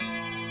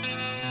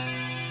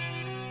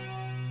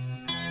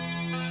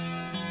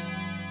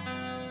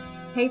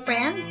Hey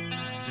friends,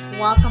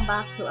 welcome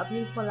back to A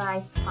Beautiful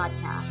Life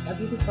podcast. A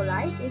Beautiful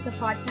Life is a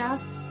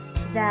podcast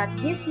that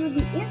gives you the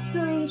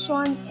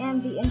inspiration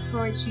and the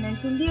encouragement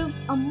to live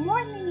a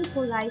more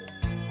meaningful life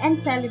and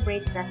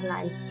celebrate that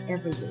life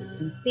every day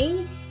in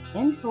faith,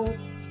 in hope,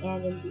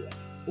 and in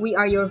peace. We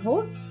are your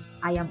hosts.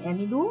 I am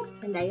Emilu.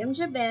 And I am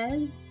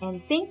Jabez.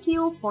 And thank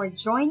you for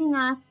joining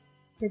us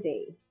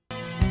today.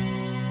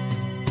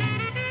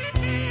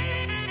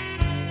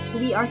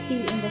 We are still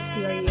in the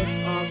series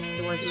of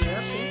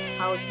stewardship,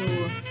 how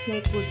to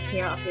take good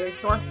care of the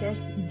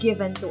resources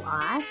given to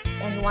us.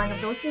 And one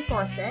of those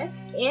resources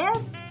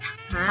is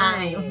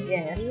time.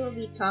 Yes. We will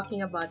be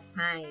talking about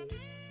time.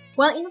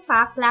 Well, in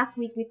fact, last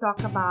week we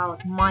talked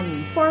about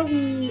money. Before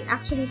we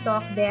actually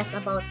talk best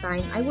about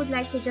time, I would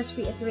like to just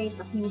reiterate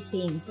a few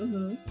things.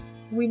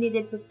 We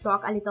needed to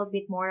talk a little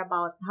bit more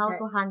about how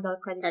to handle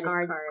credit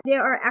cards.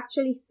 There are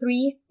actually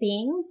 3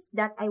 things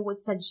that I would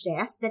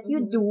suggest that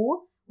you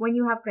do when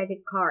you have credit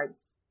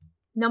cards.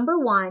 Number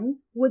 1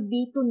 would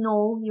be to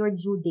know your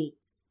due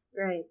dates.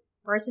 Right.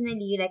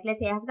 Personally, like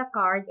let's say I have the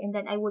card and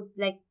then I would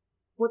like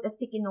put a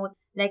sticky note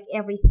like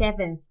every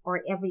 7th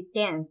or every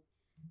 10th.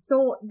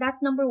 So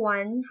that's number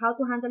 1, how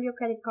to handle your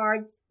credit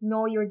cards,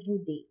 know your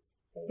due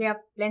dates. So you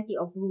have plenty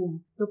of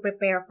room to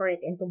prepare for it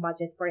and to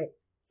budget for it.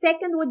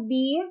 Second would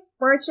be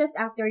purchase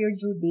after your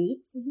due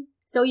dates.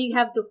 So you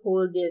have to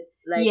hold it.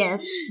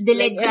 Yes,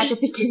 delayed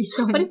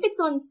gratification. But if it's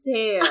on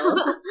sale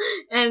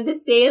and the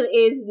sale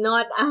is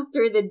not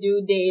after the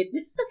due date,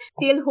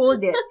 still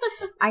hold it.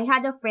 I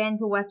had a friend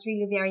who was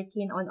really very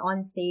keen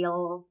on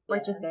sale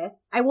purchases.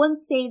 I won't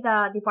say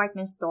the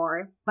department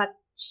store, but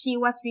she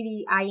was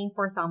really eyeing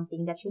for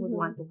something that she would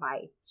want to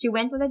buy. She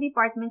went to the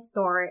department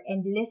store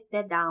and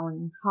listed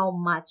down how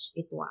much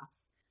it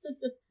was.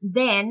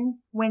 Then,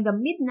 when the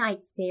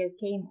midnight sale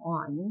came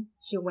on,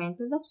 she went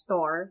to the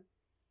store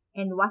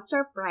and was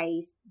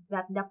surprised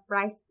that the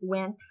price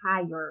went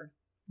higher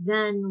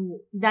than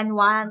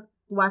what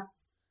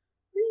was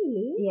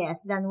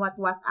than what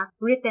was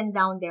written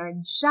down there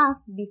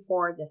just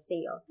before the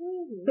sale.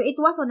 So it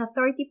was on a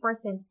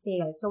 30%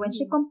 sale. So when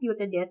she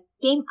computed it,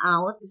 came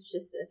out,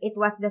 it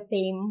was the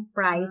same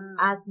price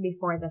as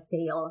before the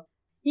sale.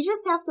 You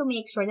just have to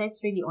make sure that it's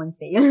really on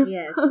sale.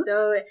 Yes.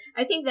 So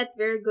I think that's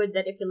very good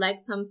that if you like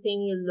something,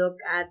 you look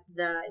at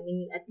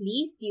at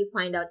least you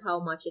find out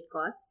how much it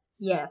costs.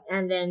 Yes.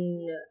 And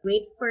then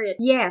wait for it.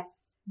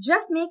 Yes.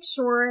 Just make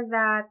sure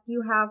that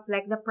you have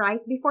like the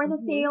price before the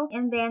sale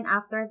and then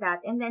after that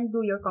and then do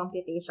your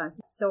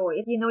computations. So,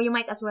 you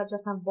might as well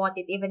just have bought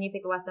it even if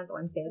it wasn't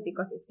on sale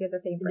because it's still the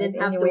same price You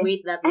didn't anyway. have to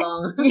wait that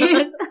long.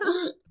 Yes.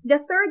 The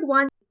third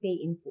one, pay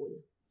in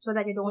full so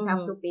that you don't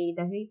have to pay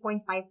the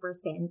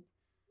 3.5%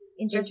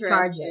 interest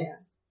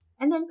charges.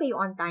 And then pay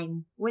on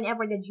time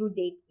whenever the due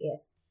date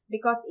is.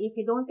 Because if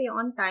you don't pay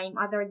on time,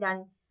 other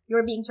than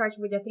you're being charged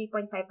with the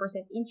 3.5%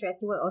 interest,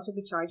 you will also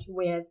be charged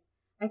with,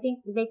 I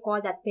think they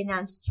call that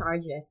finance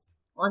charges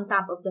on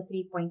top of the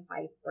 3.5%.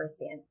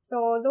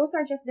 So those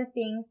are just the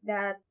things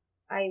that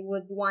I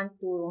would want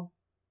to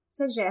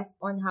suggest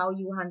on how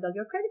you handle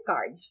your credit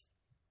cards.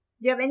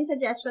 Do you have any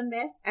suggestion,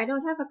 Beth? I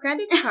don't have a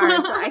credit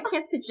card, so I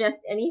can't suggest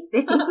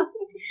anything.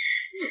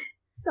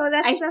 So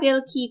I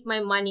still keep my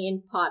money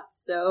in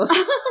pots, so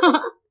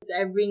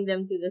I bring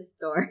them to the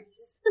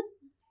stores.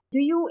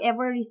 Do you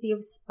ever receive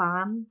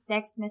spam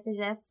text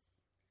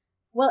messages?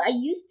 Well, I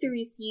used to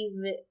receive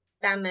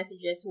text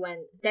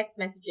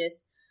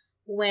messages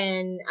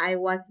when I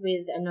was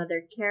with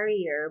another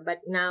carrier, but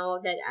now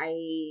that I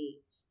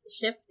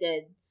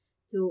shifted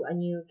to a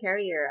new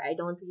carrier, I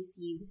don't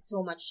receive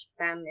so much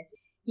spam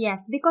messages.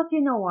 Yes, because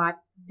you know what?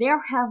 There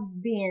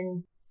have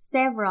been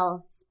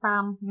several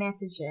spam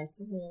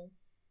messages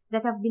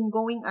that have been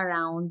going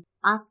around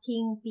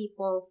asking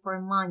people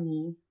for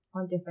money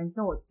on different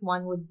notes.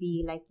 One would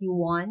be like you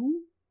won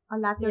a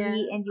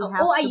lottery and you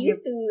have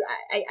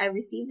I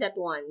received that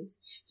once.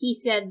 He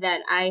said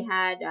that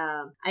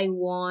I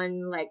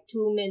won like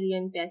 2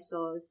 million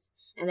pesos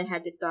and I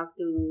had to talk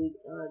to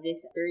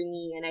this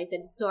attorney and I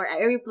said, sorry.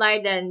 I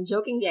replied and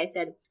jokingly I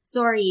said,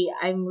 sorry,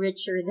 I'm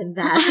richer than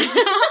that.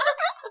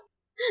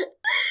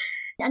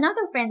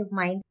 Another friend of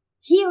mine,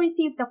 he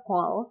received a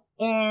call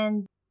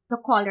and the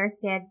caller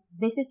said,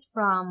 this is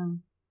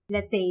from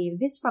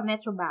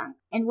Metrobank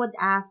and would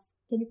ask,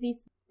 can you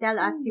please tell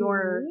us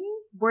your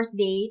birth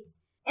dates?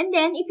 And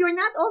then if you're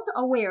not also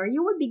aware,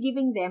 you would be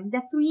giving them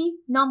the 3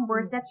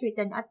 numbers that's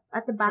written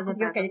at the back of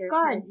your credit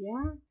card.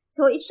 Yeah.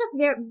 So it's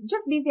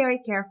just be very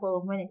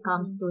careful when it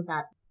comes to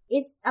that.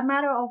 It's a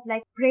matter of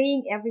like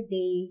praying every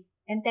day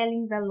and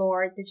telling the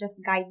Lord to just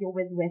guide you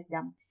with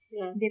wisdom.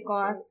 Yes.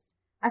 Because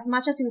as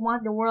much as we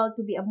want the world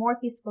to be a more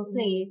peaceful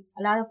place,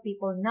 a lot of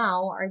people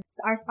now are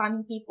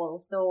spamming people.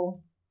 So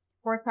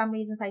for some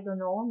reasons, I don't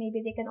know,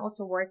 maybe they can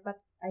also work, but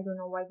I don't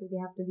know why do they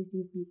have to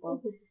deceive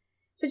people.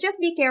 So just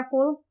be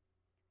careful.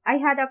 I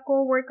had a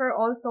coworker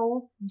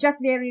also just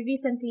very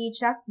recently,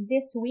 just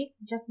this week,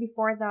 just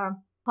before the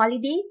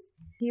holidays,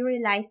 he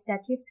realized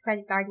that his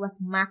credit card was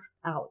maxed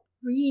out.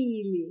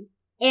 Really?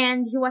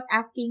 And he was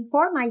asking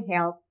for my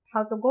help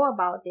how to go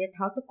about it,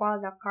 how to call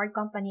the card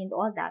company and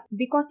all that.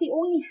 Because he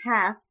only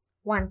has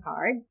one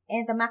card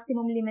and the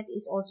maximum limit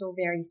is also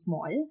very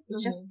small.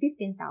 It's just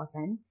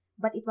 15,000,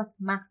 but it was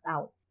maxed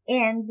out.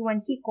 And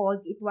when he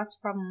called, it was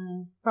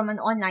from an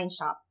online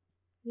shop.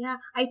 Yeah,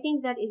 I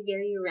think that is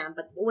very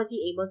rampant. Was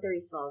he able to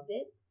resolve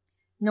it?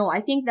 No,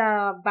 I think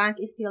the bank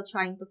is still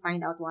trying to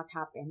find out what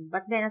happened.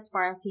 But then as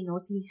far as he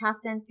knows, he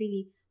hasn't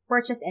really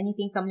purchased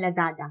anything from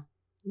Lazada.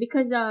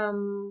 Because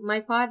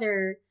my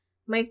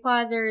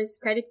father's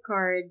credit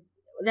card,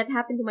 that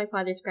happened to my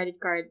father's credit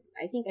card,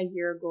 I think a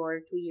year ago or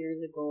 2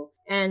 years ago.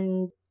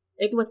 And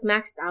it was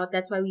maxed out.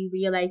 That's why we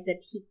realized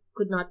that he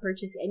could not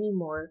purchase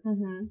anymore.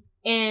 Mm-hmm.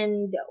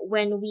 And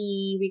when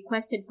we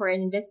requested for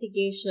an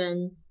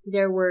investigation,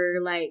 there were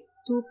like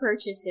 2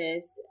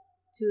 purchases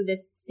to the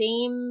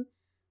same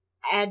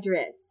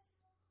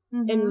address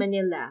in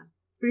Manila.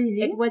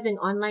 Really? It was an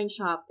online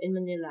shop in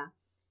Manila.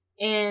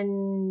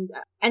 And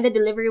the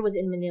delivery was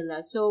in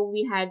Manila. So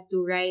we had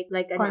to write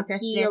like an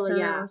Contest appeal,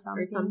 letter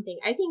or something.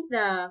 I think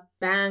the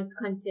bank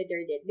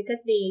considered it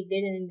because they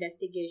did an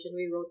investigation.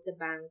 We wrote the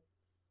bank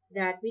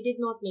that we did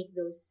not make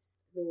those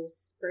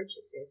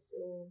purchases.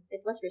 So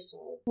it was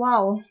resolved.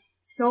 Wow.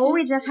 So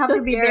we just have So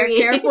to be scary. very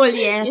careful,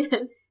 yes.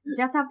 Yes.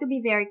 Just have to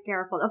be very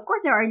careful. Of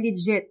course, there are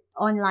legit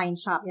online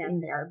shops in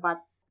there, but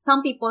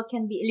some people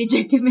can be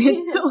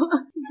illegitimate so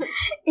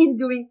in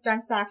doing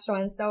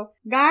transactions. So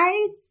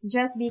guys,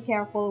 just be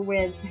careful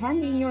with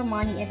handling your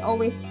money and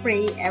always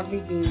pray every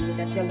day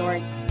that the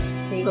Lord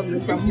save you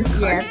from your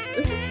cards.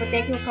 Yes,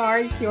 protect your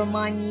cards, your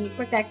money,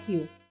 protect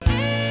you.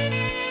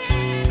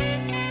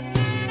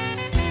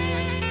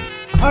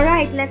 All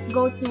right, let's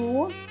go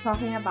to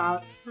talking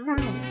about time.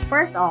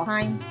 First off,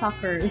 time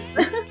suckers.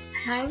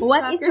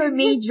 What is your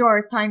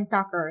major time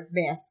sucker,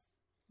 Bess?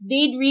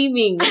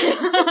 Daydreaming.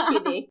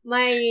 Kidding.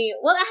 I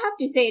have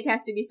to say it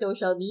has to be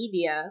social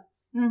media.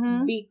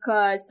 Mm-hmm.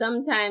 Because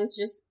sometimes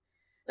just,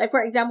 like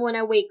for example, when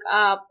I wake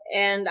up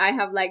and I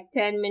have like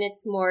 10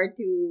 minutes more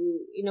to,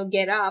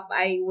 get up,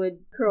 I would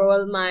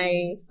scroll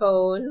my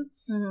phone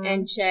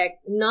and check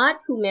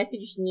not who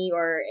messaged me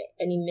or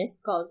any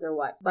missed calls or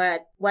what,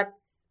 but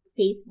what's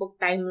Facebook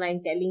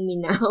timeline telling me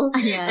now.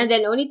 Yes. And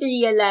then only to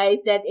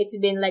realize that it's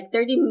been like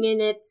 30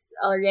 minutes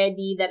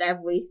already that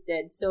I've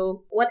wasted.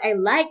 So what I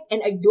like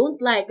and I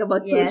don't like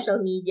about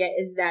social media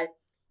is that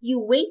you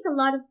waste a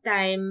lot of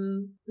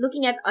time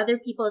looking at other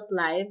people's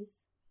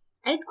lives,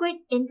 and it's quite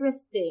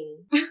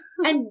interesting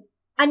and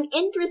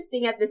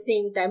uninteresting at the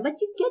same time. But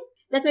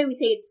that's why we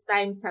say it's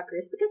time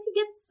suckers, because you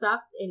get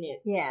sucked in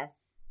it.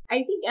 Yes.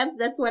 I think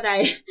that's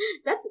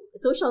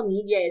social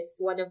media is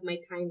one of my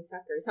time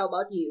suckers. How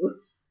about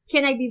you?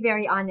 Can I be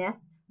very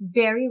honest?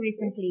 Very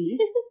recently,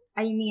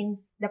 I mean,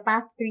 the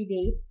past 3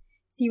 days,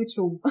 it's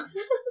YouTube.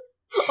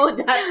 Oh,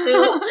 that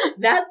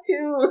too. That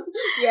too.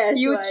 Yes.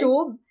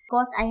 YouTube.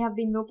 Because I have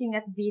been looking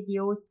at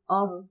videos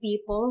of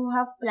people who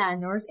have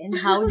planners and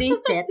how they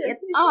set it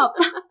up.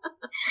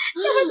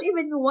 There was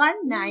even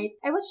one night,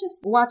 I was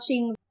just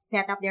watching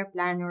set up their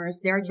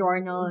planners, their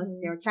journals,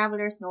 their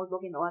traveler's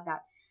notebook and all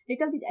that.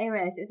 Little did I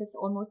realize it was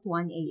almost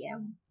 1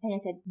 a.m. And I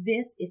said,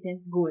 this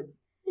isn't good.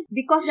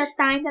 Because the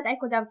time that I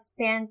could have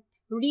spent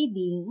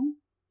reading,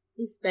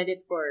 you spent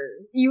it for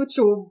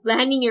YouTube.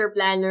 Planning your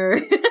planner.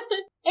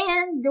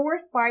 And the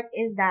worst part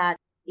is that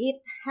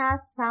it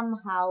has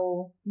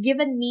somehow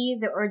given me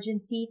the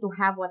urgency to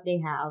have what they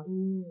have,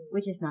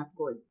 which is not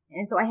good.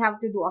 And so I have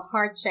to do a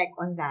hard check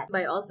on that.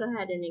 I also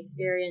had an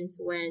experience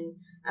when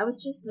I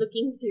was just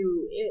looking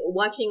through,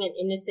 watching an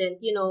innocent,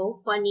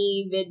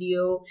 funny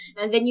video.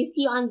 And then you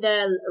see on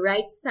the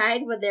right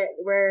side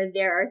where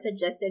there are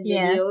suggested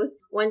videos. Yes.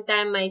 One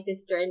time my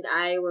sister and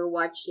I were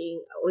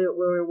watching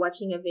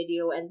a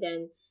video, and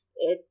then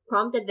it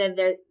prompted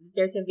that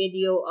there's a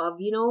video of,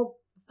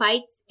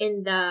 fights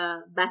in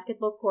the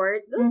basketball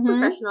court. Those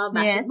professional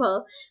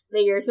basketball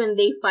players, when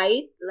they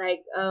fight,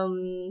 like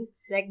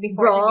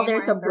before brawl, the game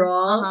there's a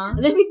brawl.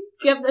 And then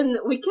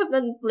we kept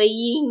on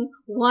playing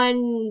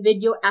one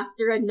video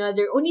after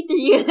another, only to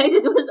realize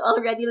it was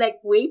already like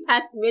way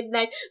past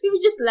midnight. We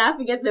were just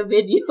laughing at the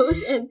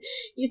videos, and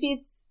you see,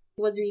 it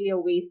was really a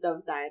waste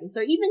of time.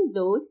 So even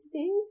those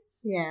things,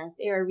 yes,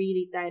 they are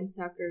really time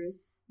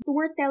suckers.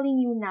 We're telling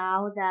you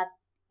now that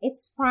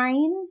it's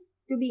fine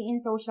to be in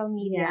social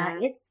media.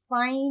 Yeah. It's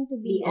fine to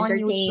be on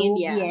YouTube,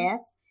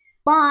 yes.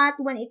 But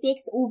when it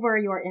takes over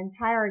your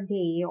entire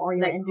day or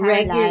your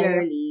entire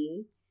regularly,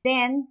 life,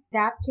 then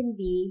that can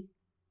be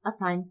a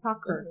time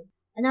sucker.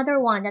 Another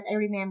one that I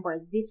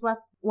remember,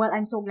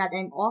 I'm so glad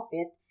I'm off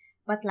it,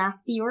 but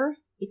last year,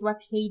 it was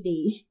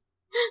Heyday.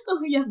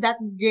 Oh, yeah. That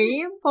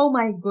game, oh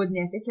my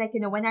goodness. It's like,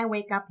 when I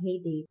wake up,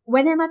 Heyday.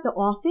 When I'm at the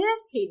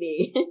office,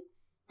 Heyday.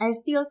 I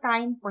steal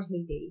time for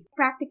Heyday.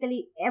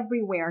 Practically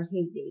everywhere,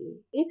 Heyday.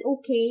 It's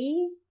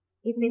okay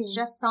if it's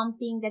just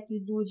something that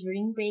you do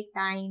during break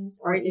times.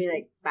 Or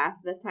you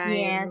pass the time.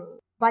 Yes.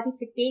 But if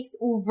it takes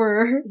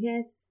over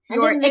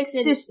your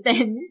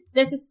existence.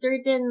 There's a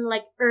certain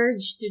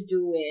urge to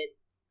do it.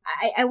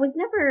 I was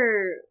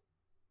never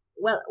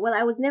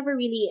I was never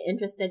really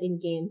interested in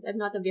games. I'm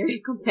not a very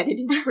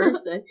competitive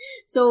person.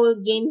 So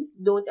games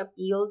don't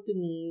appeal to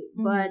me.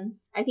 But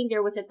I think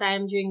there was a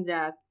time during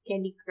the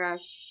Candy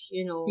Crush,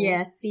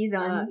 Yes,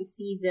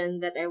 season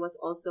that I was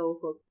also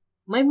hooked.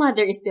 My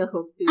mother is still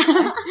hooked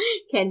to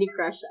Candy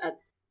Crush at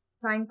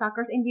Time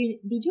Suckers. And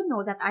did you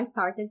know that I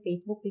started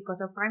Facebook because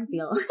of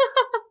Farmville?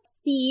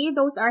 See,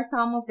 those are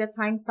some of the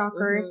time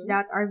suckers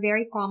that are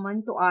very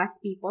common to us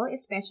people,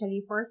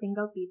 especially for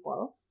single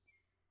people.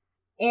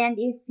 And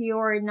if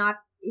your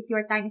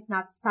time is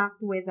not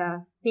sucked with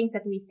things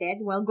that we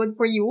said, well, good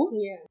for you.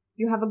 Yeah.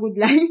 You have a good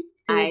life.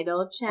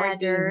 Idle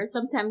chatter.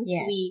 Sometimes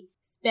we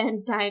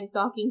spend time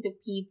talking to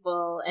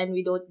people and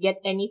we don't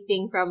get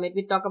anything from it.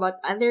 We talk about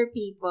other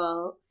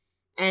people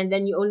and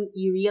then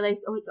you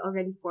realize, it's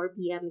already 4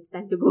 p.m. It's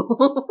time to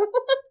go.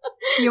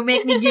 You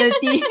make me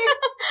guilty.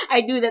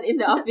 I do that in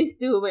the office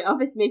too. My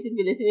office mates will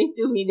be listening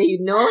to me. They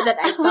know that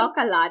I talk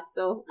a lot,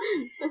 so.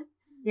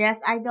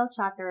 Yes, idle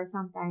chatter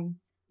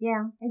sometimes.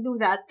 Yeah, I do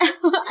that.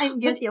 I'm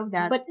guilty of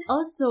that. But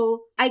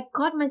also, I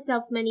caught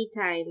myself many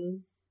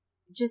times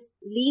just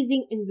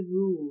lazing in the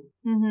room,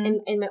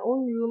 in my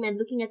own room and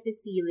looking at the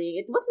ceiling.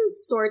 It wasn't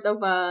sort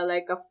of a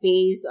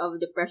phase of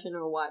depression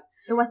or what.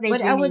 It was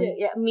daydreaming. But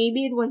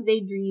maybe it was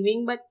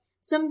daydreaming, but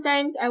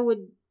sometimes I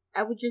would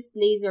just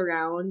laze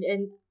around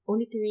and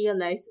only to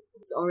realize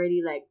it's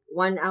already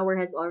 1 hour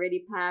has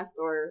already passed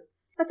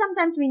But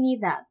sometimes we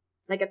need that.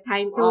 Like a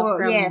time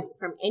off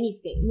from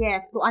anything.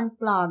 Yes, to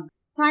unplug.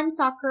 Time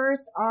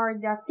suckers are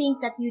the things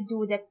that you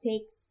do that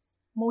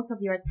takes most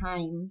of your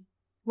time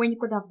when you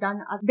could have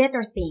done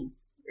better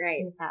things.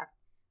 Right. In fact.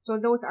 So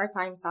those are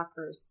time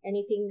suckers.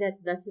 Anything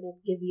that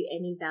doesn't give you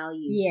any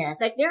value. Yes.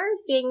 Like there are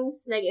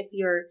things like if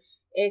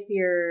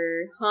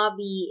your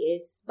hobby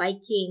is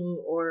biking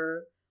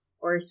or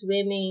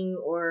swimming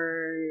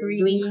or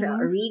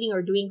reading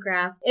or doing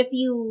craft, if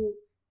you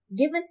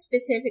give a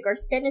specific or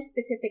spend a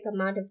specific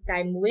amount of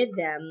time with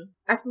them,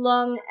 as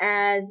long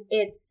as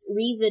it's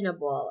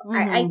reasonable,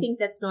 I think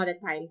that's not a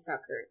time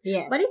sucker.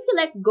 Yes. But if you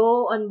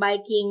go on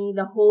biking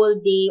the whole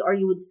day, or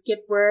you would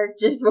skip work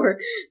just for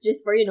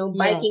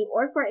biking,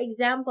 or for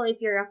example,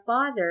 if you're a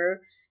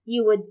father,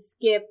 you would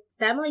skip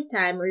family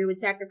time or you would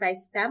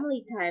sacrifice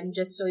family time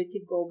just so you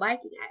could go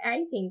biking.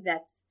 I think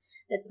that's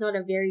not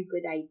a very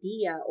good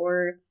idea.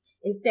 Or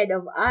instead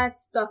of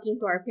us talking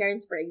to our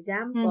parents, for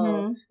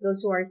example,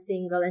 those who are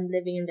single and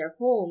living in their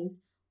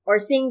homes, or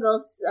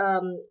singles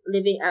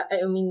living,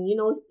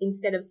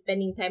 instead of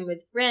spending time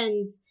with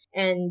friends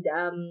and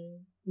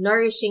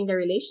nourishing the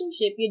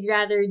relationship, you'd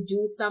rather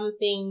do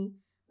something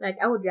like,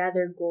 I would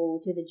rather go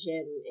to the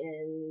gym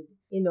and,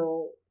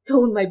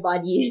 tone my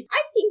body.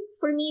 I think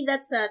for me,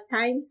 that's a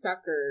time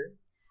sucker.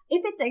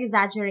 If it's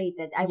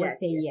exaggerated, I would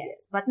say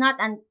yes. But not,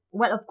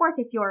 well, of course,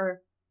 if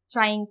you're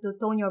trying to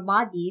tone your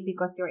body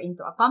because you're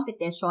into a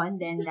competition,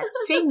 then that's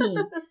training.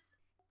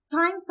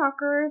 Time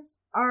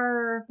suckers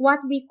are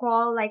what we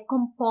call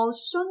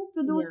compulsion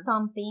to do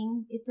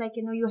something. It's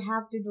you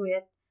have to do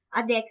it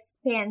at the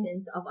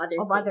expense of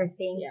other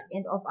things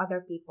and of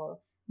other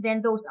people.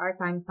 Then those are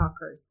time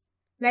suckers.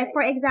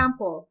 For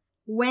example,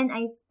 when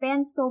I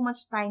spend so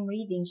much time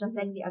reading, just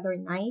like the other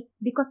night,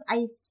 because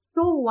I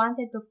so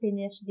wanted to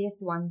finish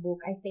this one book,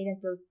 I stayed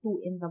until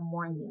 2 a.m.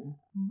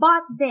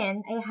 But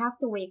then, I have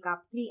to wake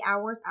up 3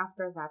 hours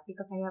after that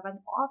because I have an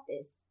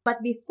office.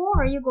 But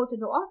before you go to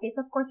the office,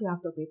 of course, you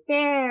have to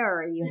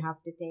prepare, you have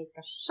to take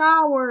a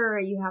shower,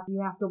 you have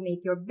to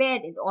make your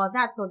bed and all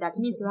that. So that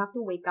means you have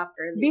to wake up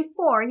early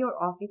before your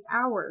office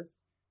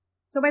hours.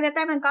 So by the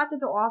time I got to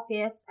the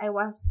office, I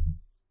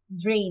was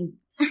drained.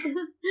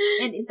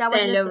 And that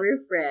was just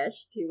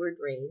refreshed. You were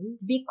drained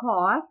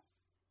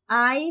because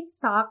I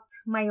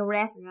sucked my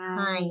rest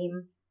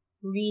time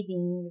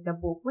reading the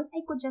book when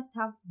I could just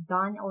have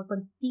done or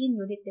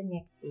continued it the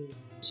next day.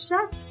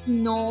 Just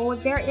know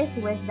there is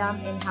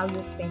wisdom in how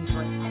you spend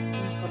your time.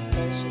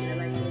 Compulsion. I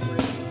like the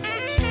word.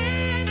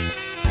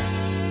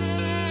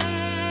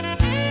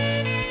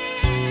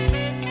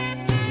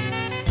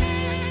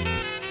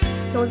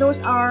 So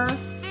those are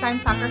time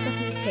suckers, as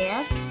we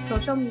said.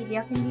 Social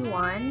media can be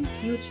one.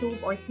 YouTube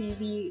or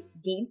TV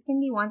games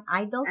can be one.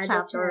 Idle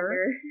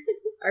chatter.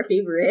 Our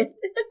favorite.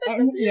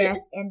 And yes,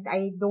 and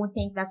I don't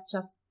think it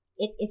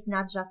is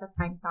not just a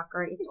time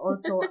sucker. It's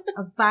also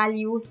a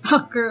value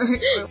sucker.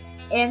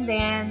 And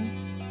then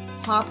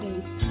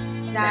hobbies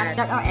that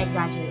are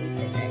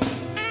exaggerated. Right?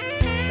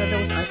 So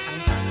those are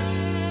time suckers.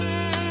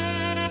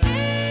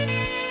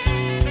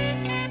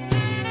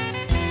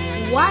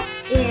 What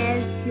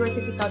is your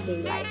typical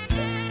day like?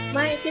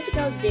 My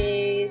typical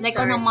days,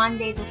 on a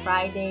Monday to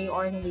Friday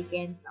or on the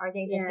weekends, are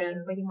they the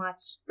same pretty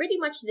much? Pretty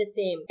much the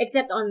same,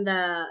 except on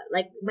the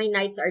my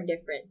nights are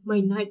different.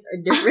 My nights are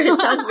different.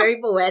 Sounds very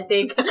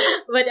poetic,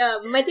 but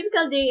my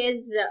typical day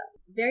is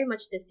very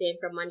much the same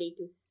from Monday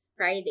to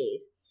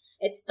Fridays.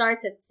 It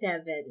starts at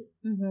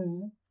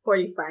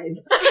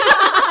 7:45.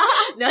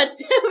 not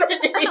 7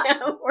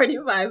 a.m.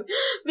 45.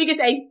 Because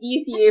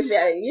you see, if,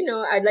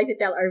 I'd like to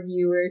tell our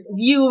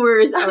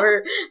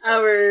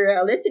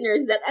our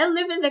listeners that I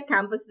live in the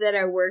campus that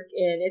I work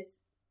in.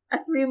 It's a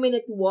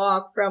 3-minute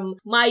walk from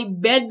my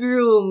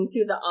bedroom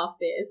to the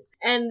office.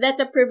 And that's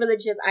a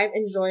privilege that I'm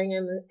enjoying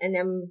and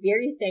I'm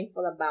very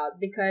thankful about,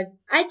 because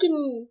I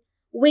can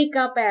wake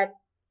up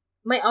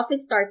my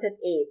office starts at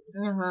 8.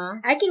 Uh-huh.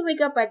 I can wake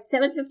up at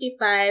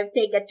 7:55,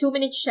 take a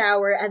 2-minute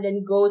shower, and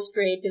then go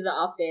straight to the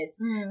office.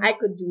 I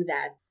could do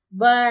that.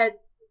 But,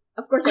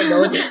 of course, I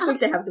don't,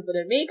 because I have to put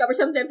on makeup, or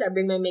sometimes I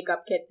bring my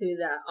makeup kit to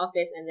the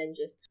office and then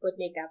just put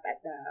makeup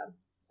at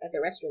the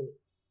restroom.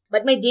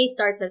 But my day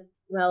starts at,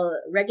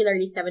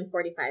 regularly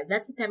 7:45.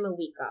 That's the time I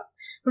wake up.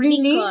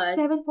 Really? Because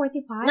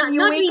 7:45?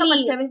 You wake up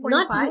at 7:45?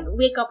 Not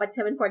wake up at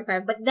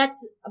 7:45, but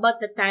that's about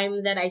the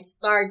time that I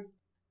start.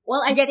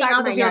 Well, I getting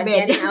start out of your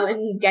bed.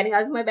 getting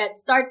out of my bed,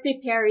 start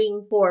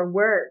preparing for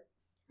work.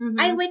 Mm-hmm.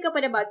 I wake up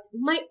at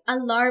my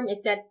alarm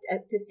is set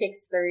to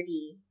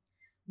 6:30,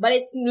 but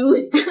it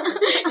snoozed.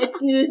 It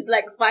snoozed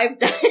like 5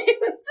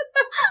 times.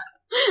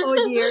 Oh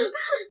dear.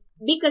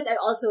 Because I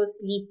also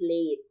sleep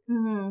late.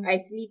 Mm-hmm. I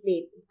sleep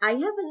late. I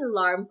have an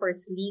alarm for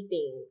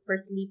sleeping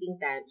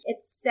time.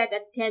 It's set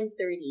at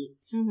 10:30,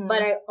 but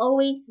I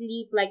always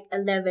sleep like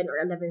 11 or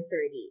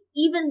 11:30.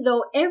 Even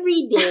though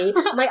every day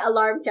my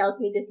alarm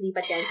tells me to sleep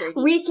at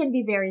 10:30. We can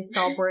be very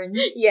stubborn.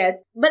 Yes,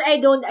 but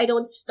I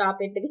don't stop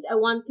it, because I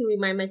want to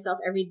remind myself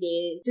every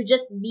day to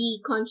just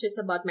be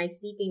conscious about my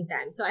sleeping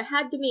time. So I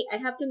have to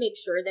make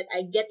sure that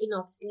I get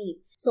enough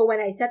sleep. So when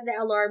I set the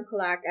alarm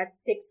clock at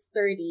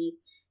 6:30,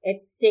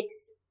 it's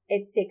 6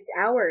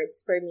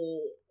 hours for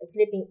me.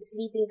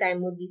 Sleeping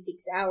time would be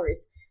 6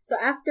 hours. So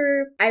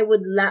after I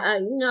would I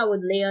would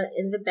lay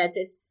in the bed.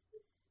 So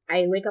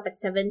I wake up at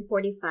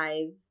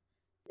 7:45.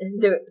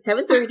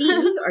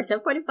 7:30 or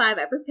 7:45,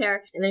 I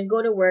prepare and then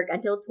go to work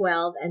until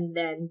 12, and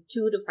then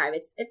 2 to 5.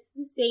 It's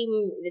the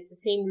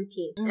same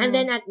routine. Mm-hmm. And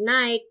then at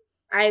night,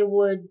 I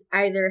would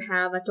either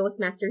have a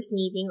Toastmasters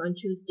meeting on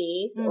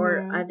Tuesdays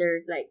or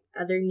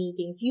other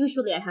meetings.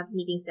 Usually I have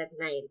meetings at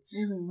night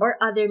or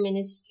other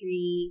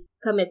ministry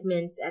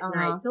commitments at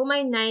night. So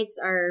my nights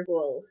are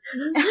full.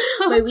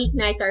 My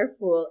weeknights are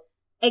full,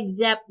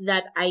 except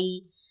that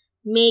I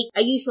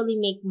usually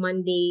make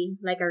Monday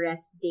like a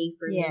rest day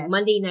for me.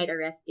 Monday night a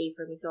rest day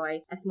for me. So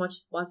as much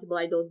as possible,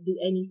 I don't do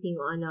anything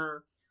on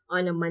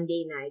a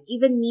Monday night.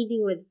 Even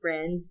meeting with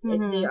friends, if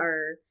they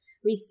are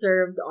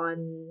reserved on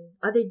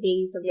other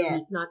days of the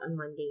week, not on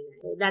Monday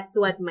night. So that's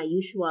what my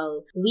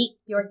usual week.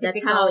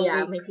 That's how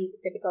my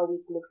typical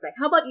week looks like.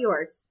 How about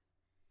yours?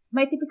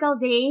 My typical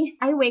day,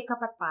 I wake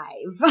up at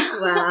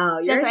 5. Wow,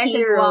 you're that's why a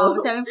hero.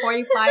 I said,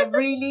 7:45.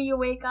 Really, you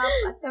wake up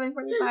at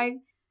 7:45?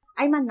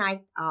 I'm a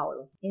night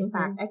owl. In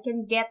fact, I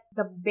can get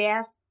the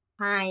best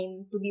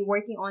time to be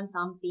working on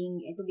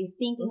something and to be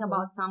thinking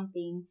about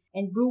something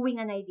and brewing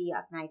an idea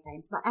at night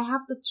times. But I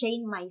have to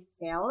train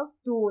myself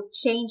to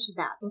change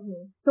that.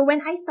 So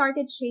when I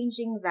started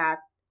changing that,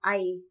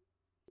 I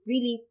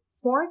really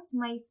forced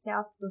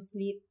myself to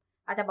sleep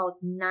at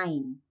about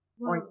 9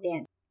 or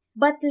 10.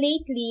 But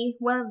lately,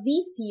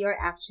 this year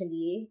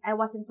actually, I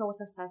wasn't so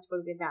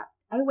successful with that.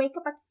 I wake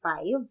up at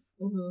 5.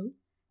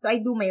 So I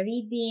do my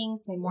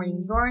readings, my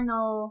morning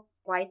journal,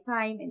 quiet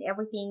time, and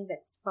everything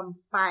that's from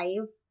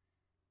 5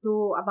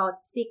 to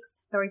about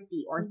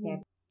 6:30 or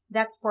 7.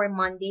 That's for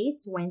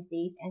Mondays,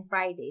 Wednesdays, and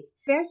Fridays.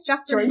 Very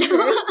structured.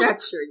 Very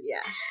structured,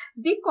 yeah.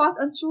 Because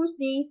on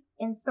Tuesdays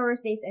and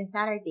Thursdays and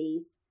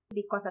Saturdays,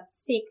 because at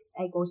 6,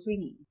 I go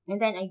swimming.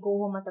 And then I go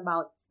home at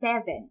about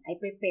 7. I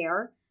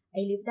prepare.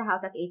 I leave the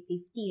house at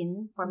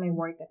 8:15 for my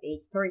work at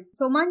 8:30.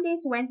 So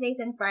Mondays, Wednesdays,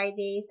 and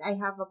Fridays, I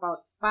have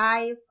about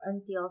 5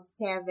 until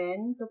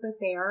 7 to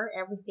prepare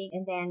everything.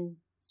 And then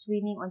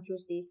swimming on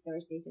Tuesdays,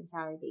 Thursdays, and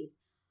Saturdays.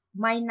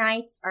 My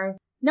nights are,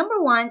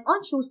 number 1, on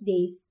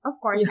Tuesdays, of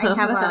course, I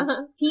have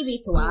a TV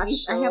to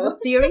watch. I have a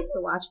series to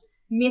watch.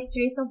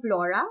 Mysteries of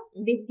Laura,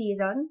 this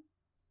season.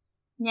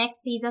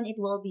 Next season, it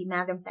will be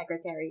Madam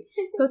Secretary.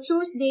 So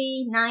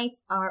Tuesday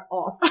nights are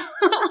off.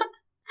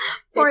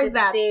 So it's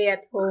a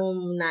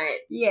stay-at-home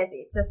night. Yes,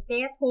 it's a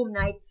stay-at-home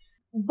night.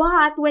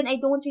 But when I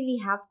don't really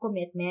have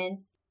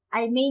commitments,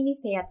 I mainly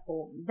stay at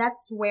home.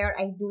 That's where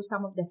I do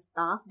some of the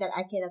stuff that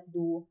I cannot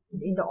do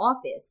in the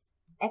office.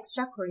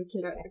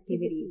 Extracurricular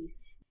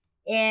activities.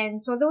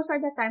 And so those are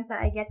the times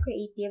that I get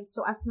creative.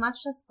 So as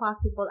much as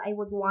possible, I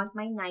would want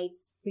my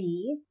nights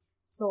free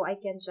so I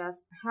can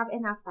just have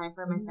enough time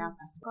for myself.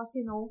 Because,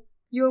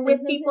 you're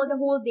with people the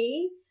whole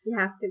day. You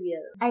have to be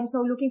alone. I'm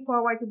so looking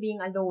forward to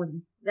being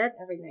alone.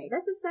 Every night.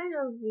 That's a sign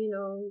of,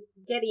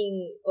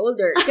 getting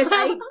older. Because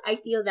I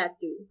feel that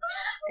too.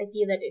 I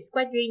feel that it's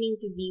quite draining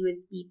to be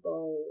with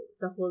people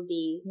the whole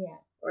day. Yes.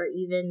 Or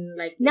even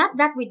like... Not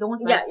that we don't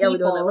like people. We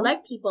don't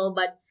like people,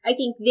 but I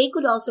think they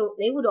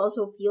would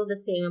also feel the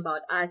same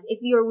about us. If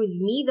you're with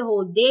me the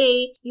whole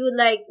day, you would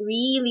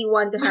really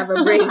want to have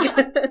a break.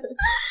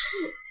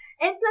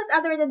 And plus,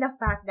 other than the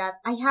fact that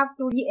I have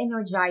to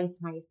re-energize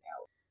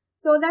myself.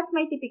 So that's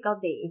my typical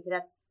day. If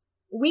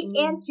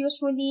Weekends,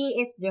 usually,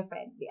 it's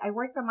different. I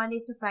work from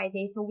Mondays to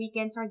Fridays, so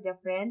weekends are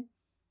different.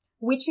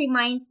 Which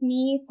reminds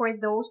me, for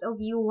those of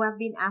you who have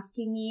been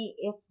asking me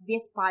if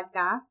this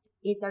podcast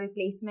is a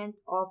replacement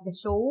of the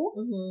show,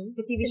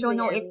 the TV show,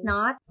 no, it's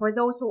not. For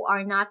those who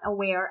are not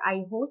aware,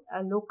 I host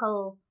a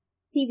local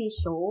TV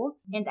show,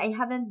 and I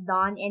haven't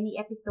done any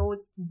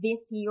episodes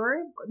this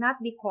year, not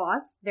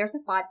because there's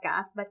a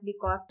podcast, but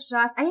because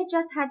I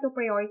just had to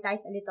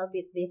prioritize a little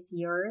bit this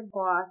year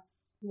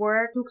because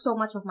work took so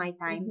much of my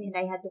time, and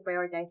I had to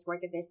prioritize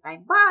work at this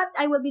time. But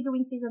I will be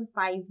doing season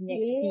 5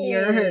 next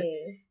year.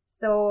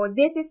 So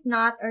this is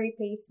not a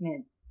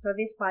replacement. So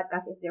this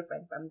podcast is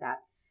different from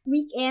that.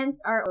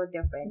 Weekends are all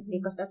different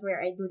because that's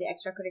where I do the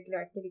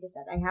extracurricular activities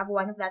that I have.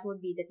 One of that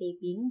would be the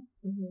taping.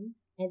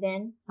 And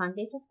then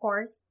Sundays, of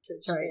course,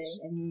 church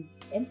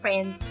and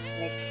friends,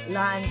 like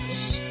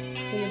lunch.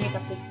 So you meet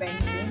up with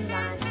friends during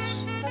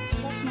lunch.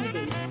 That's my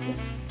day.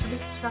 It's a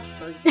bit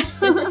structured.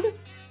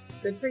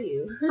 Good for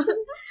you.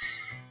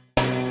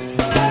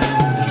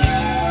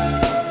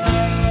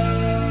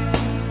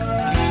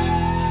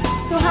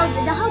 So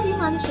how do you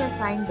manage your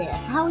time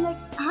best? How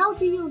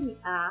do you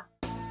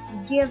react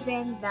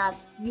given that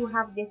you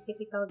have this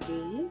typical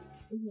day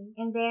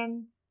and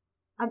then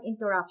an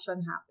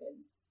interruption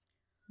happens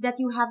that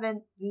you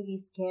haven't really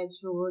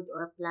scheduled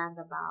or planned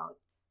about?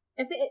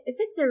 If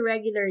it's a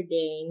regular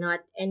day, not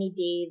any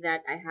day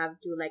that I have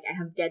to, like, I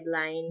have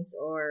deadlines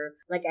or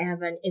like I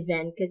have an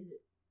event, because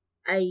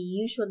I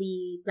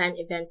usually plan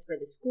events for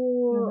the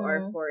school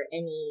or for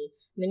any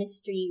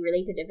ministry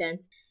related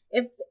events.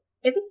 If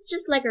it's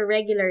just like a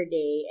regular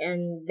day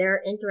and there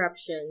are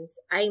interruptions,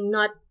 I'm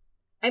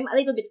a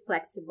little bit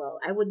flexible.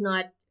 I would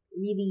not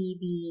really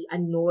be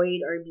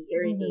annoyed or be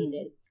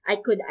irritated. I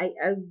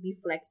would be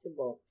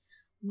flexible.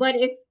 But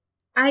if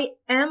I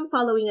am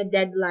following a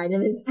deadline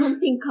and then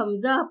something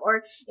comes up,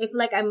 or if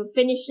like I'm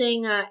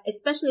finishing,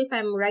 especially if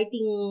I'm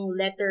writing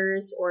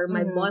letters or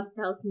my boss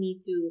tells me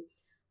to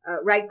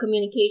write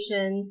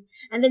communications,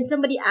 and then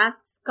somebody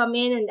come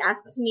in and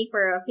asks me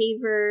for a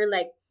favor,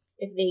 like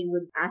if they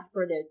would ask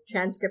for the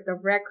transcript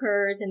of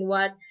records and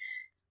what,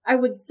 I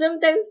would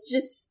sometimes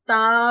just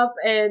stop,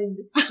 and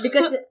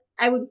because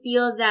I would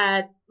feel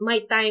that my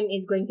time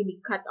is going to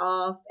be cut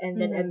off and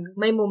then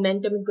my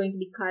momentum is going to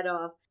be cut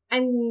off.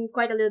 I'm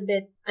quite a little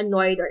bit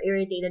annoyed or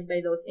irritated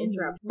by those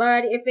interruptions.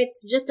 But if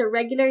it's just a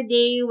regular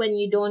day where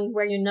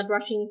you're not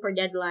rushing for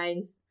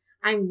deadlines,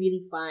 I'm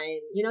really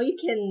fine. You know, you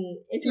can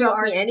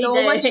interrupt me any day. You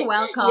are so much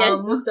welcome.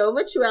 Yes, so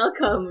much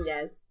welcome.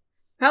 Yes.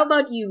 How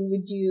about you?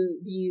 Since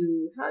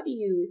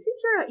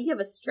you have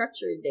a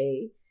structured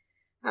day,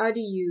 how do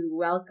you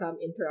welcome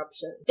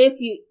interruptions? If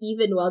you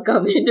even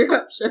welcome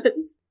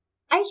interruptions.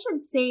 I should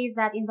say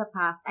that in the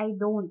past, I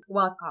don't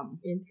welcome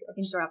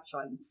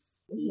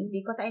interruptions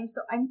because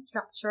I'm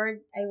structured.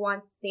 I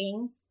want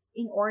things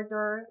in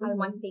order. I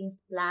want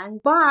things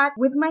planned. But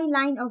with my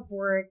line of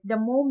work, the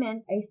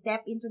moment I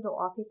step into the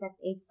office at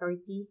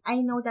 8:30, I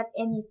know that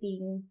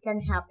anything can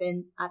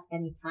happen at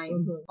any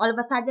time. All of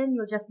a sudden,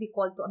 you'll just be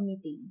called to a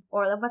meeting.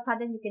 Or all of a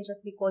sudden, you can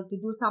just be called to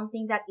do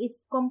something that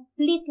is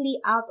completely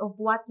out of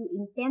what you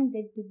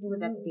intended to do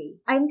that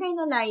day. I'm kind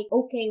of like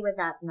okay with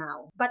that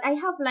now. But I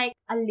have like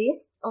a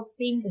list of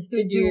things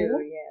to do.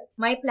 Yes.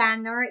 My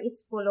planner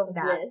is full of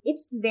that. Yes.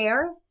 It's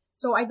there,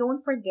 so I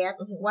don't forget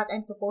what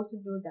I'm supposed to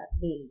do that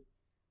day.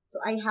 So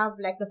I have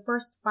like the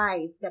first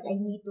 5 that I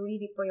need to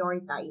really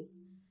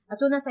prioritize. As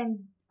soon as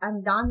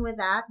I'm done with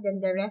that, then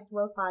the rest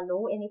will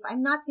follow. And if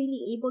I'm not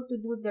really able to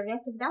do the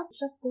rest of that, it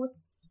just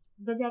goes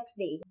the next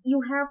day.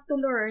 You have to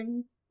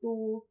learn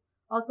to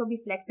also be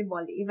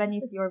flexible, even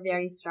if you're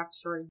very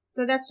structured.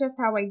 So that's just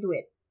how I do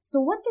it. So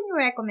what can you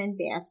recommend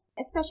best,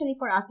 especially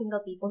for us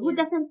single people who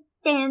doesn't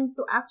tend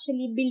to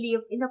actually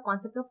believe in the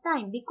concept of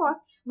time because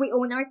we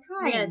own our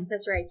time? Yes,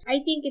 that's right.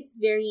 I think it's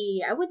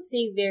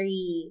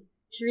very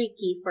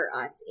tricky for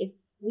us if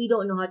we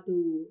don't know how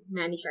to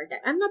manage our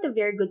time. I'm not a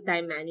very good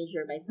time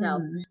manager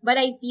myself, but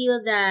I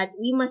feel that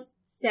we must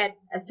set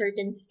a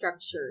certain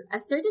structure. A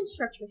certain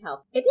structure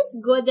helps. It is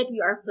good that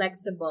we are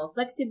flexible.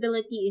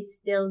 Flexibility is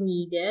still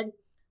needed,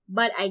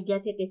 but I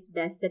guess it is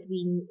best that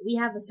we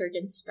have a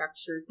certain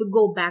structure to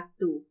go back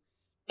to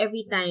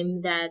every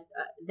time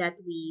that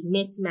we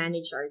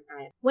mismanage our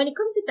time. When it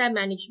comes to time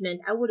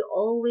management, I would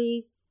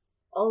always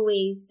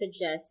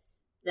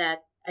suggest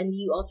that, and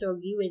you also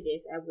agree with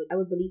this, I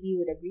would believe you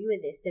would agree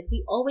with this, that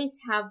we always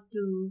have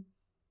to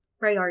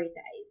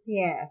prioritize.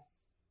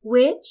 Yes.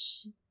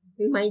 Which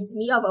reminds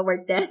me of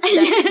our test.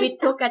 Yes. We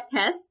took a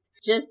test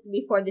just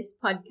before this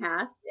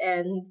podcast,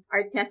 and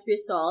our test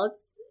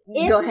results,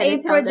 go ahead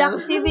and tell them. It's a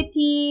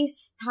productivity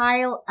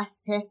style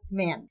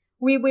assessment.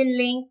 We will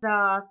link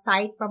the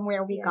site from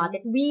where we got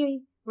it.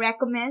 We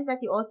recommend that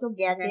you also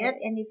get it,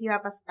 and if you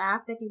have a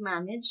staff that you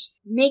manage,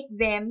 make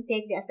them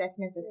take the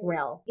assessment as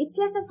well. It's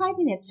less than 5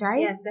 minutes,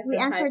 right? Yes, we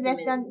answered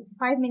less than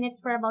 5 minutes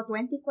for about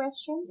 20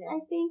 questions, I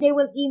think. They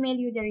will email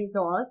you the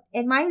result,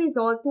 and my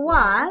result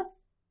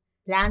was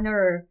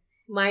planner.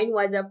 Mine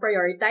was a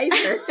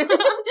prioritizer.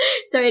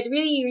 So it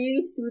really,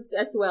 really suits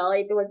us well.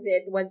 It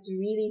was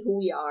really who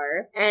we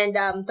are. And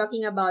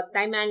talking about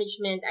time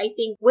management, I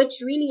think, which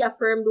really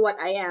affirmed what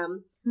I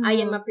am. I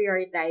am a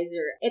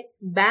prioritizer.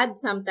 It's bad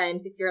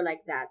sometimes if you're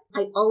like that.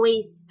 I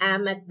always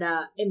am at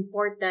the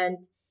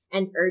important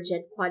and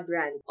urgent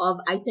quadrant of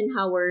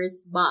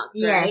Eisenhower's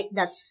box, right?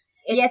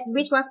 Yes,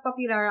 which was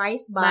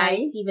popularized by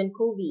Stephen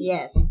Covey.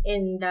 Yes.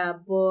 In the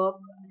book,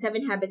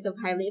 7 Habits of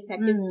Highly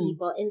Effective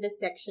People, in the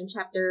section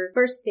chapter,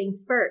 First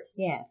Things First.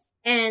 Yes.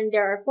 And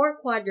there are 4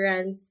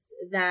 quadrants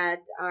that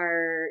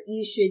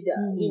you should,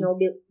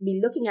 be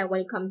looking at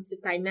when it comes to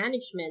time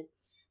management.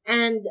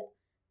 And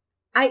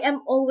I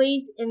am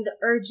always in the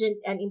urgent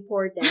and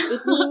important.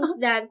 It means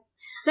that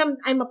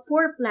I'm a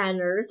poor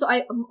planner, so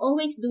I am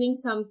always doing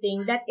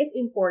something that is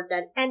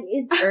important and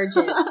is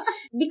urgent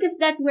because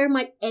that's where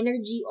my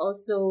energy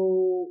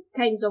also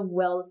kinds of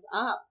wells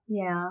up.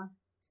 Yeah.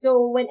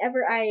 So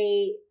whenever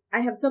I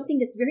have something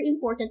that's very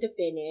important to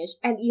finish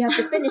and you have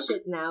to finish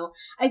it now,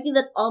 I feel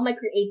that all my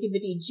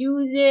creativity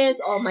juices,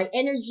 all my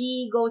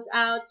energy goes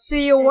out. So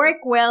you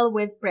work well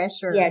with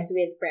pressure. Yes,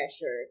 with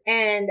pressure.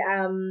 And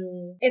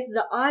if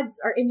the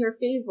odds are in your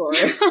favor,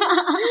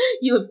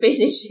 you will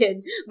finish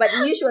it. But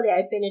usually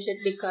I finish it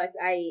because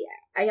I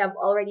have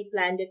already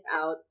planned it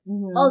out.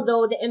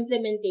 Although the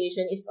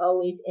implementation is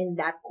always in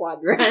that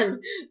quadrant,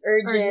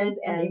 urgent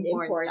and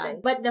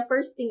important. But the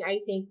first thing I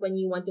think when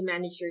you want to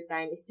manage your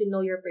time is to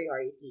know your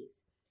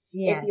priorities.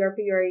 Yes. If your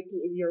priority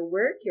is your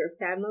work, your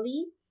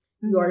family,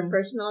 your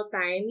personal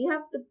time, you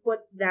have to put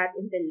that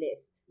in the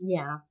list.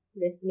 Yeah.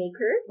 List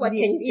maker, what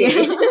can you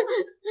say?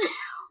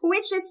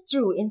 Which is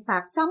true. In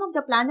fact, some of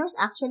the planners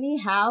actually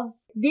have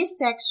this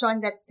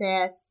section that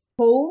says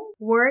home,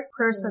 work,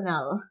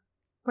 personal.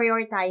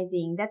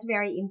 Prioritizing. That's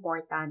very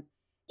important.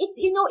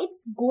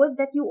 It's good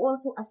that you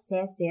also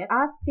assess it.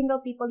 As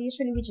single people,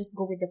 usually we just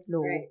go with the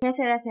flow. Right.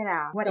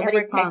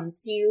 Whatever somebody comes.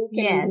 Texts you,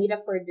 can you meet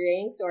up for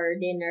drinks or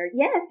dinner?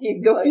 Yes, you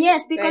go.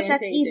 Yes, because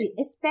that's easy.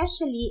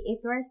 Especially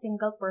if you're a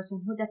single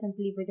person who doesn't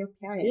live with your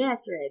parents.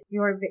 Yes, right.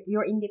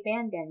 You're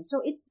independent.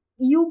 So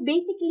you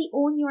basically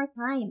own your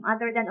time.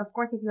 Other than, of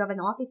course, if you have an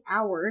office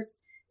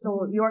hours,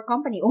 so your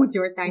company owns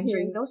your time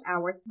during those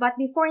hours. But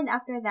before and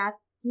after that,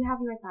 you have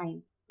your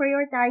time.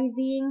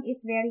 Prioritizing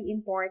is very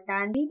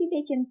important. Maybe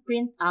they can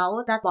print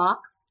out that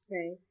box.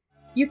 Right.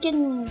 You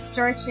can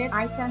search it,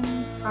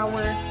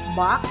 Eisenhower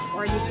box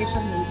or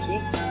decision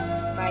matrix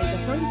by the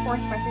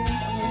 34th President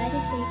of the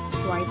United States,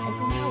 Dwight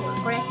Eisenhower.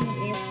 Correct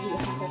me if he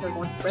is not the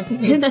 34th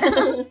President.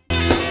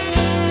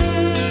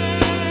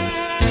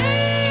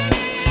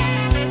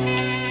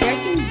 There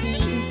can be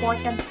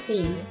important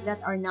things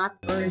that are not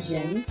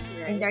urgent,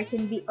 and there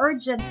can be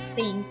urgent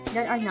things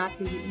that are not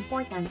really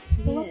important.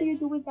 So what do you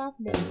do with that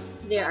then?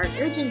 There are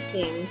urgent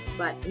things,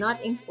 but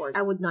not important.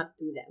 I would not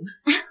do them.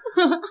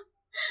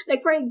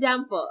 Like, for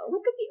example,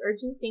 what could be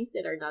urgent things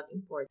that are not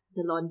important?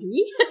 The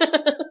laundry?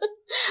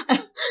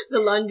 The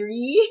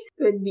laundry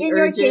could be urgent. In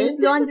your case,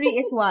 laundry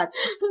is what?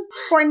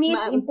 For me,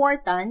 it's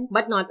important.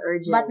 But not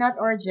urgent.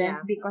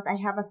 Because I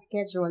have a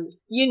schedule.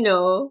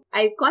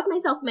 I caught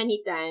myself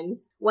many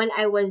times when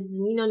I was,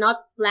 not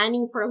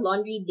planning for a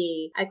laundry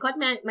day. I caught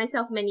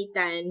myself many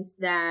times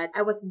that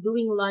I was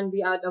doing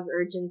laundry out of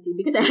urgency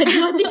because I had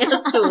nothing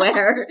else to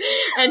wear.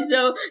 And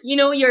so,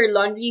 your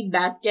laundry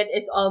basket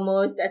is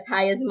almost as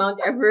high as Mount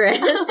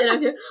Everest. And I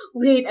was like,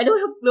 wait, I don't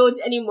have clothes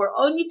anymore.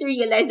 Only to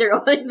realize they're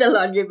all in the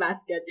laundry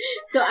basket.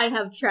 So I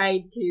have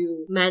tried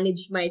to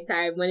manage my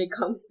time when it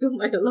comes to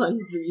my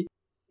laundry.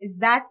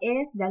 That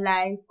is the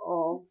life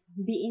of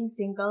being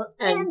single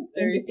and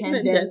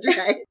independent.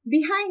 Right.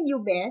 Behind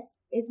you, Bess,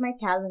 is my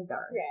calendar.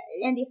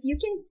 Right. And if you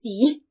can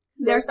see,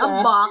 there's a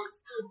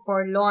box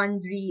for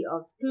laundry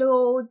of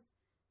clothes,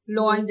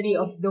 laundry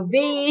of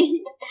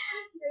duvet.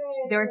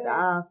 There's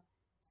a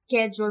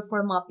schedule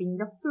for mopping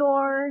the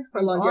floor.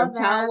 For laundry of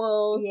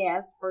towels.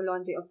 Yes, for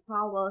laundry of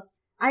towels.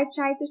 I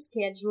try to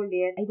schedule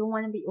it. I don't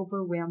want to be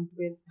overwhelmed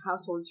with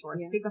household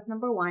chores because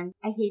number one,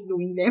 I hate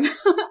doing them.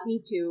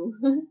 Me too.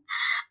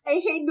 I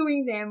hate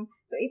doing them.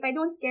 So if I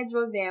don't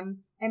schedule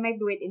them, I might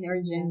do it in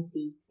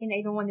urgency. And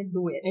I don't want to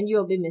do it. And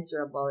you'll be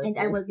miserable. And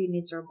I will be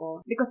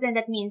miserable. Because then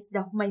that means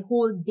my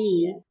whole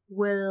day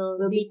will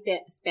be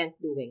spent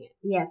doing it.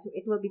 Yeah, so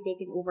it will be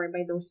taken over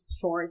by those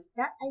chores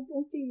that I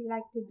don't really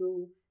like to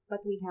do, but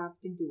we have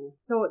to do.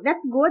 So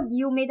that's good.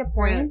 You made a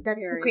point that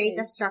to create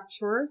a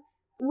structure.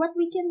 What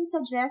we can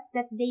suggest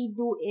that they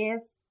do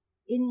is,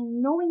 in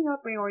knowing your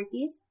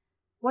priorities,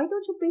 why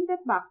don't you print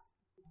that box?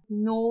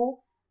 Know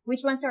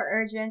which ones are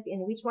urgent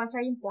and which ones are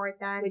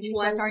important, which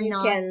ones are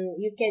not.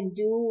 You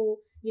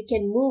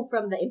can move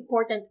from the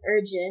important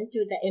urgent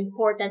to the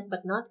important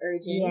but not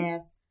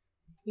urgent.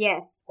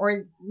 Yes.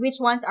 Or which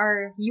ones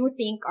are you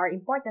think are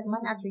important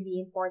but not really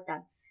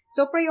important.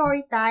 So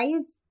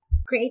prioritize.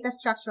 Create a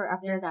structure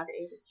after that.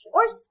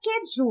 Or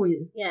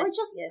schedule. Or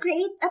just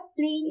create a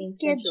plain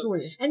schedule.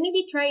 And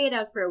maybe try it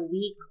out for a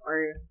week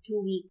or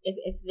 2 weeks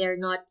if they're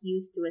not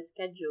used to a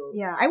schedule.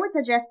 Yeah, I would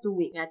suggest 2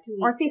 weeks. Yeah, 2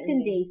 weeks. Or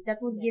 15 days. That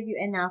would give you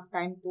enough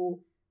time to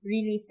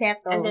really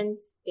settle. And then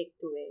stick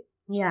to it.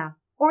 Yeah.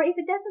 Or if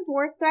it doesn't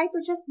work, try to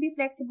just be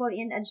flexible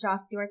and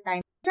adjust your time.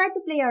 Try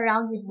to play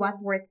around with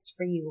what works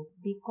for you,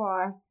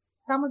 because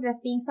some of the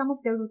things, some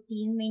of the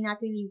routine may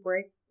not really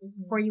work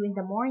for you in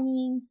the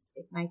mornings.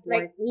 It might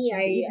work Like me, in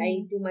the I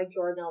evenings. do my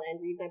journal and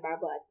read my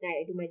Bible at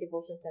night. I do my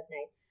devotions at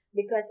night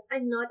because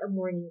I'm not a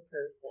morning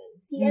person.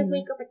 See, I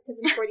wake up at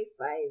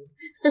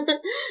 7:45,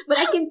 but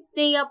I can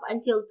stay up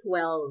until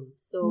 12.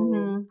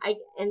 So I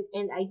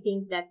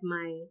think that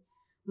my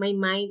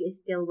mind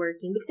is still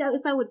working, because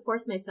if I would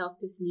force myself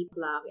to sleep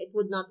long, it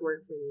would not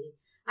work for me.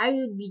 I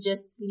would be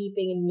just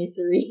sleeping in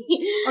misery.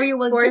 Or you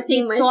will just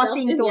be forcing myself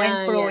tossing to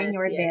and fro in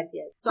your bed.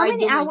 Yes. So How I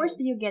many do my hours job.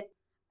 do you get?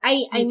 I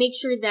sleep? make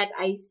sure that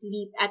I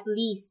sleep at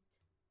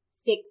least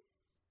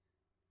 6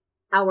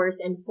 hours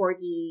and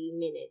 40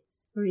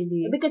 minutes.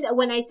 Really? Because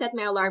when I set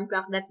my alarm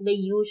clock, that's the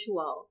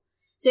usual.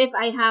 So if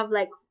I have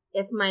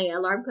if my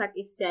alarm clock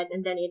is set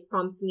and then it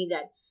prompts me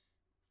that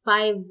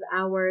 5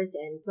 hours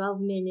and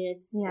 12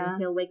 minutes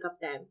until wake up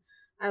time,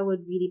 I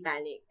would really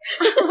panic.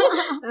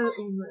 I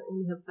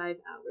only have 5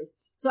 hours.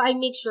 So I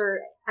make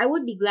sure, I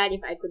would be glad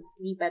if I could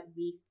sleep at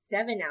least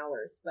 7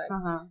 hours, but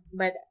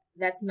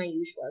that's my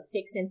usual,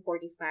 6 and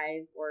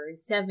 45 or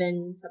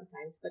 7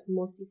 sometimes, but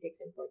mostly 6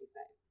 and 45.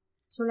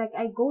 So like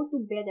I go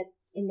to bed at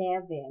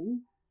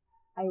 11.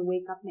 I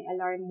wake up, my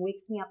alarm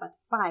wakes me up at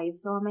 5.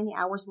 So how many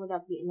hours would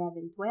that be?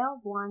 11, 12,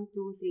 1,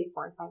 2, 3,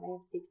 4, 5. I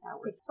have 6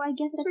 hours. So I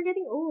guess We're that's...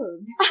 getting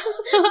old.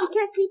 I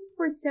can't sleep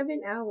for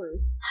 7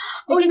 hours.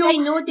 Because oh, no, I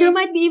noticed there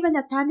might be even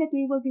a time that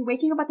we will be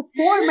waking up at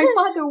 4. My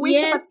father wakes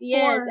up at 4.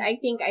 Yes, I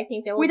think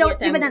there will Without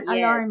be a time, even an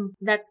alarm.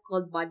 That's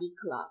called body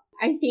clock.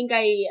 I think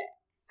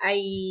I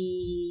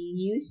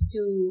used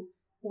to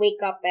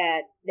wake up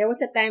there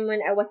was a time when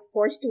I was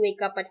forced to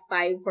wake up at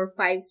 5 for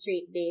 5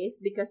 straight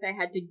days because I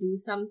had to do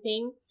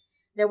something.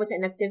 There was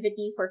an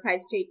activity for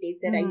 5 straight days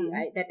that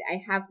I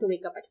have to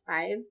wake up at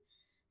 5.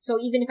 So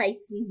even if I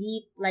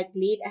sleep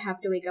late, I have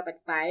to wake up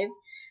at 5.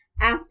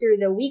 After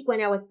the week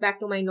when I was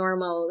back to my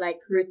normal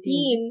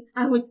routine,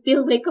 I would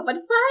still wake up at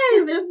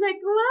 5. And I was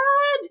like,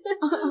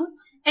 what?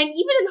 And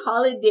even on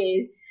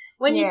holidays,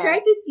 when you try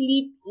to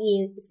sleep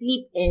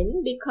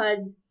in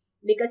because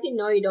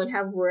you don't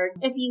have work.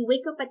 If you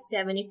wake up at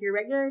 7, if your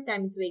regular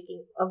time is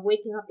waking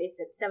up is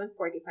at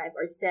 7:45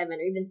 or 7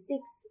 or even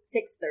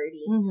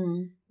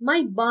 6:30,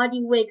 my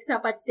body wakes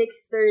up at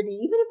 6:30.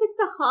 Even if it's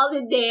a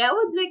holiday, I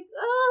would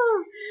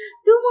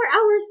 2 more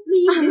hours,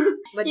 please.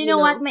 But you know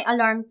what? My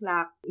alarm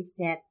clock is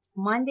set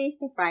Mondays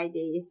to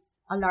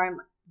Fridays.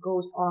 Alarm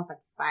goes off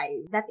at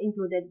 5. That's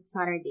included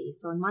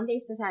Saturdays. So on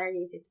Mondays to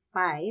Saturdays it's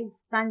 5.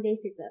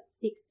 Sundays it's at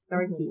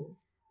 6:30.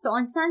 So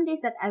on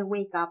Sundays that I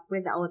wake up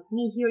without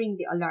me hearing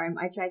the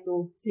alarm, I try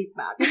to sleep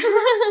back.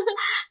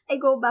 I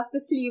go back to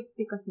sleep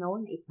because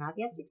no, it's not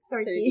yet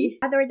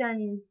 6:30. Other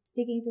than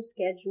sticking to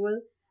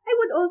schedule, I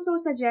would also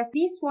suggest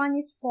this one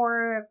is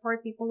for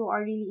people who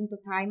are really into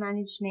time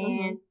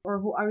management or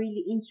who are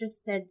really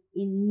interested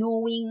in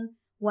knowing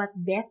what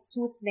best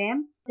suits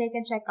them. They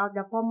can check out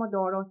the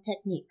Pomodoro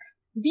technique,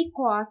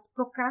 because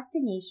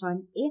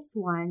procrastination is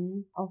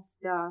one of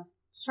the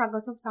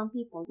struggles of some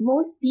people.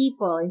 Most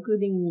people,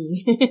 including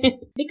me.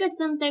 Because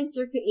sometimes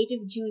your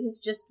creative juices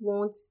just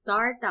won't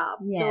start up.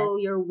 Yes. So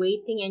you're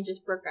waiting and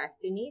just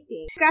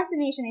procrastinating.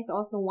 Procrastination is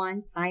also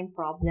one time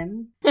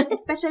problem.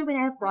 Especially when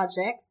I have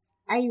projects.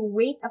 I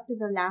wait up to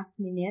the last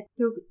minute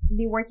to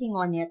be working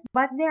on it.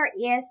 But there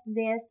is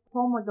this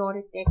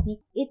Pomodoro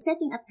technique. It's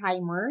setting a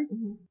timer.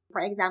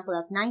 For example,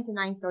 at 9 to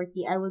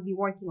 9:30, I will be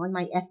working on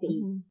my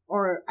essay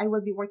or I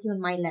will be working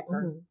on my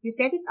letter. You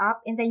set it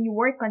up and then you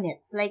work on it.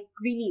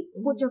 Really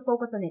put your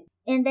focus on it.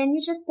 And then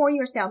you just pour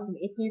yourself.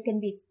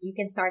 You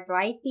can start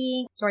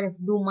writing, sort of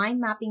do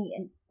mind mapping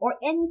or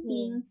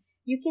anything.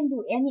 You can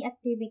do any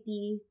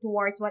activity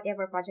towards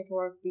whatever project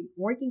you're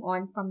working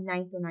on from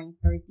 9 to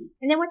 9:30.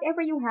 And then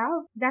whatever you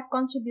have, that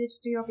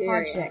contributes to your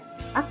project.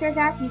 After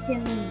that, you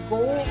can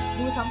go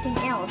do something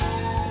else,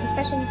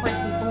 especially for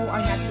people who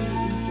are not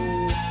really into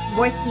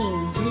working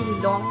really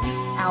long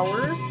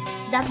hours.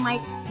 That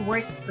might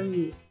work for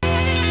you.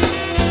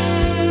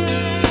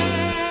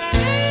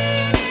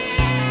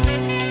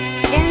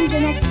 And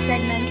the next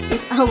segment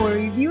is our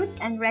reviews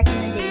and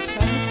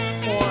recommendations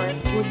for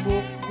good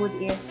books, good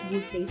ifs,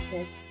 good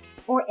places,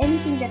 or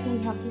anything that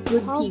we have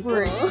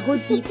discovered.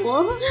 Good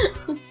people.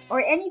 Or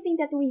anything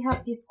that we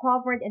have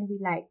discovered and we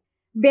like.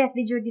 Bess,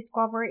 did you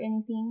discover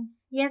anything?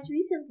 Yes,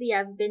 recently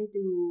I've been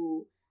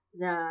to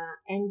the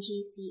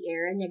NGC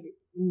area,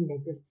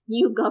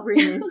 New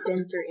Government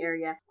Center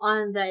area.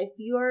 If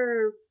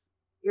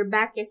your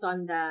back is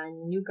on the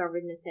New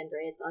Government Center,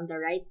 it's on the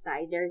right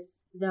side.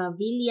 There's the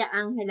Villa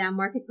Angela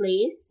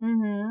Marketplace.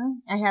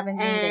 I haven't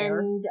been there.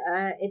 And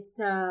it's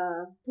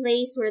a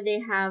place where they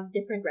have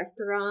different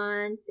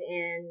restaurants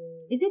and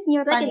is it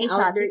near it's like an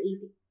outdoor Tan-Asiatic?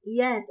 eating.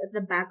 Yes, at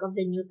the back of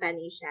the new Pan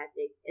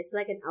Asiatic. It's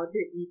like an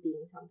outdoor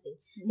eating something.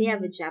 They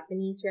have a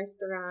Japanese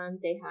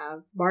restaurant. They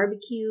have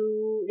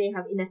barbecue. They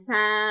have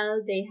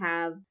inasal. They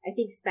have, I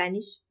think,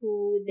 Spanish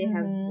food. They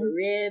have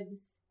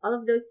ribs. All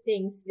of those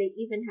things. They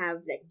even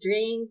have like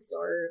drinks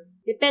or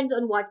depends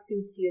on what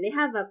suits you. They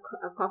have a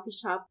coffee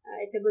shop.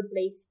 It's a good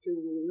place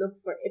to look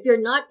for. If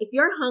you're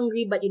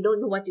hungry but you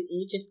don't know what to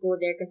eat, just go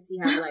there because you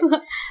have like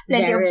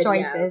plenty of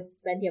choices.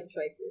 Plenty of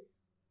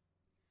choices.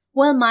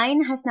 Well,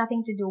 mine has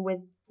nothing to do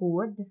with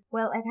food.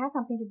 Well, it has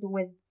something to do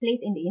with place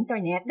in the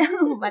internet,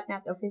 but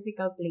not a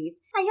physical place.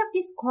 I have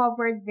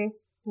discovered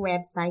this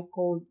website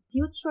called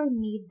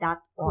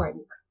futureme.org.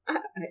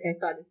 I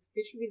thought it's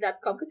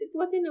futureme.com because it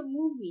was in a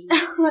movie.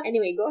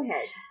 Anyway, go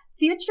ahead.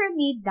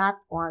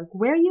 futureme.org,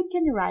 where you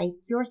can write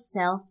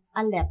yourself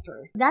a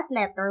letter. That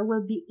letter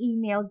will be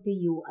emailed to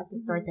you at a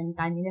certain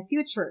time in the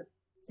future.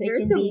 So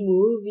There's a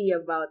movie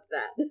about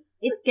that.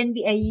 It can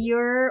be a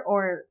year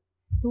or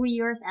 2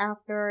 years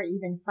after,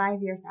 even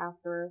 5 years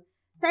after.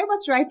 So I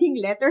was writing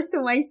letters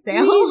to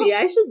myself. Really?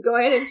 I should go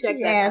ahead and check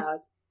that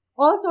out.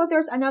 Also,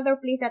 there's another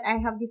place that I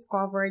have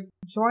discovered,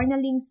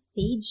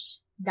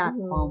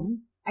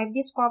 journalingsage.com. I've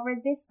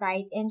discovered this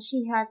site and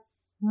she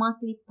has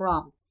monthly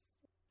prompts.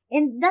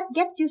 And that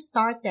gets you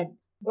started.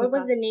 What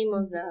was the name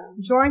of the?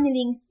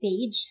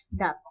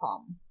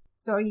 journalingsage.com.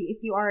 So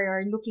if you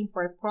are looking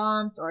for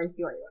prompts or if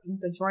you're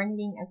into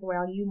journaling as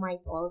well, you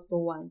might also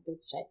want to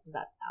check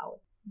that out.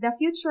 The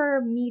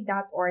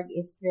futureme.org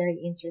is very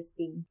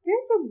interesting.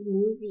 There's a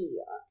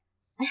movie.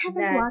 I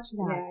haven't watched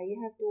that. Yeah,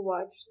 you have to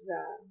watch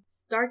the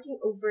Starting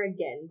Over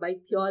Again by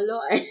Piolo.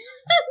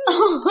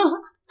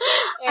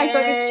 I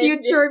thought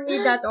it's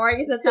futureme.org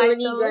is a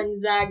Tony title.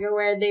 Gonzaga,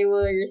 where they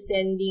were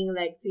sending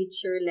like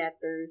future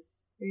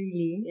letters.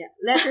 Really? Yeah,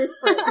 letters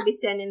to be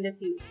sent in the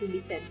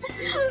future.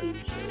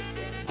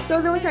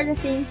 So those are the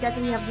things that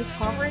we have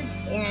discovered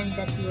and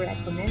that we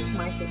recommend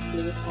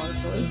marketplace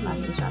also in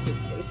Pan Asiatic.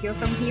 So if you're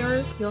from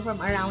here, if you're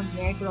from around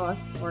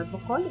Negros or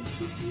Bacolod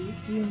City,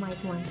 you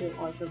might want to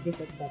also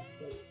visit that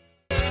place.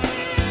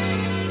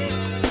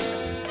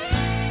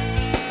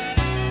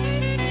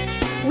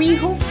 We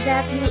hope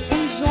that you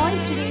enjoyed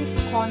today's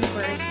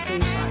conversation.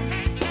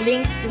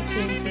 Links to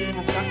things we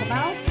have talked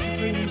about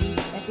during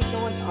this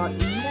episode are in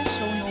the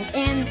show notes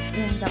and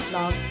in the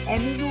blog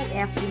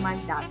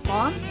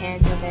emilufman.com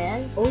and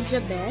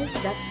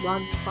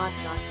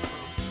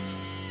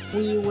ojabez.blogspot.com.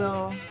 We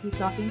will be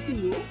talking to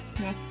you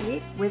next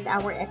week with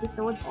our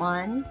episode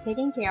on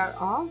taking care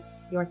of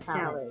your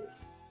talents.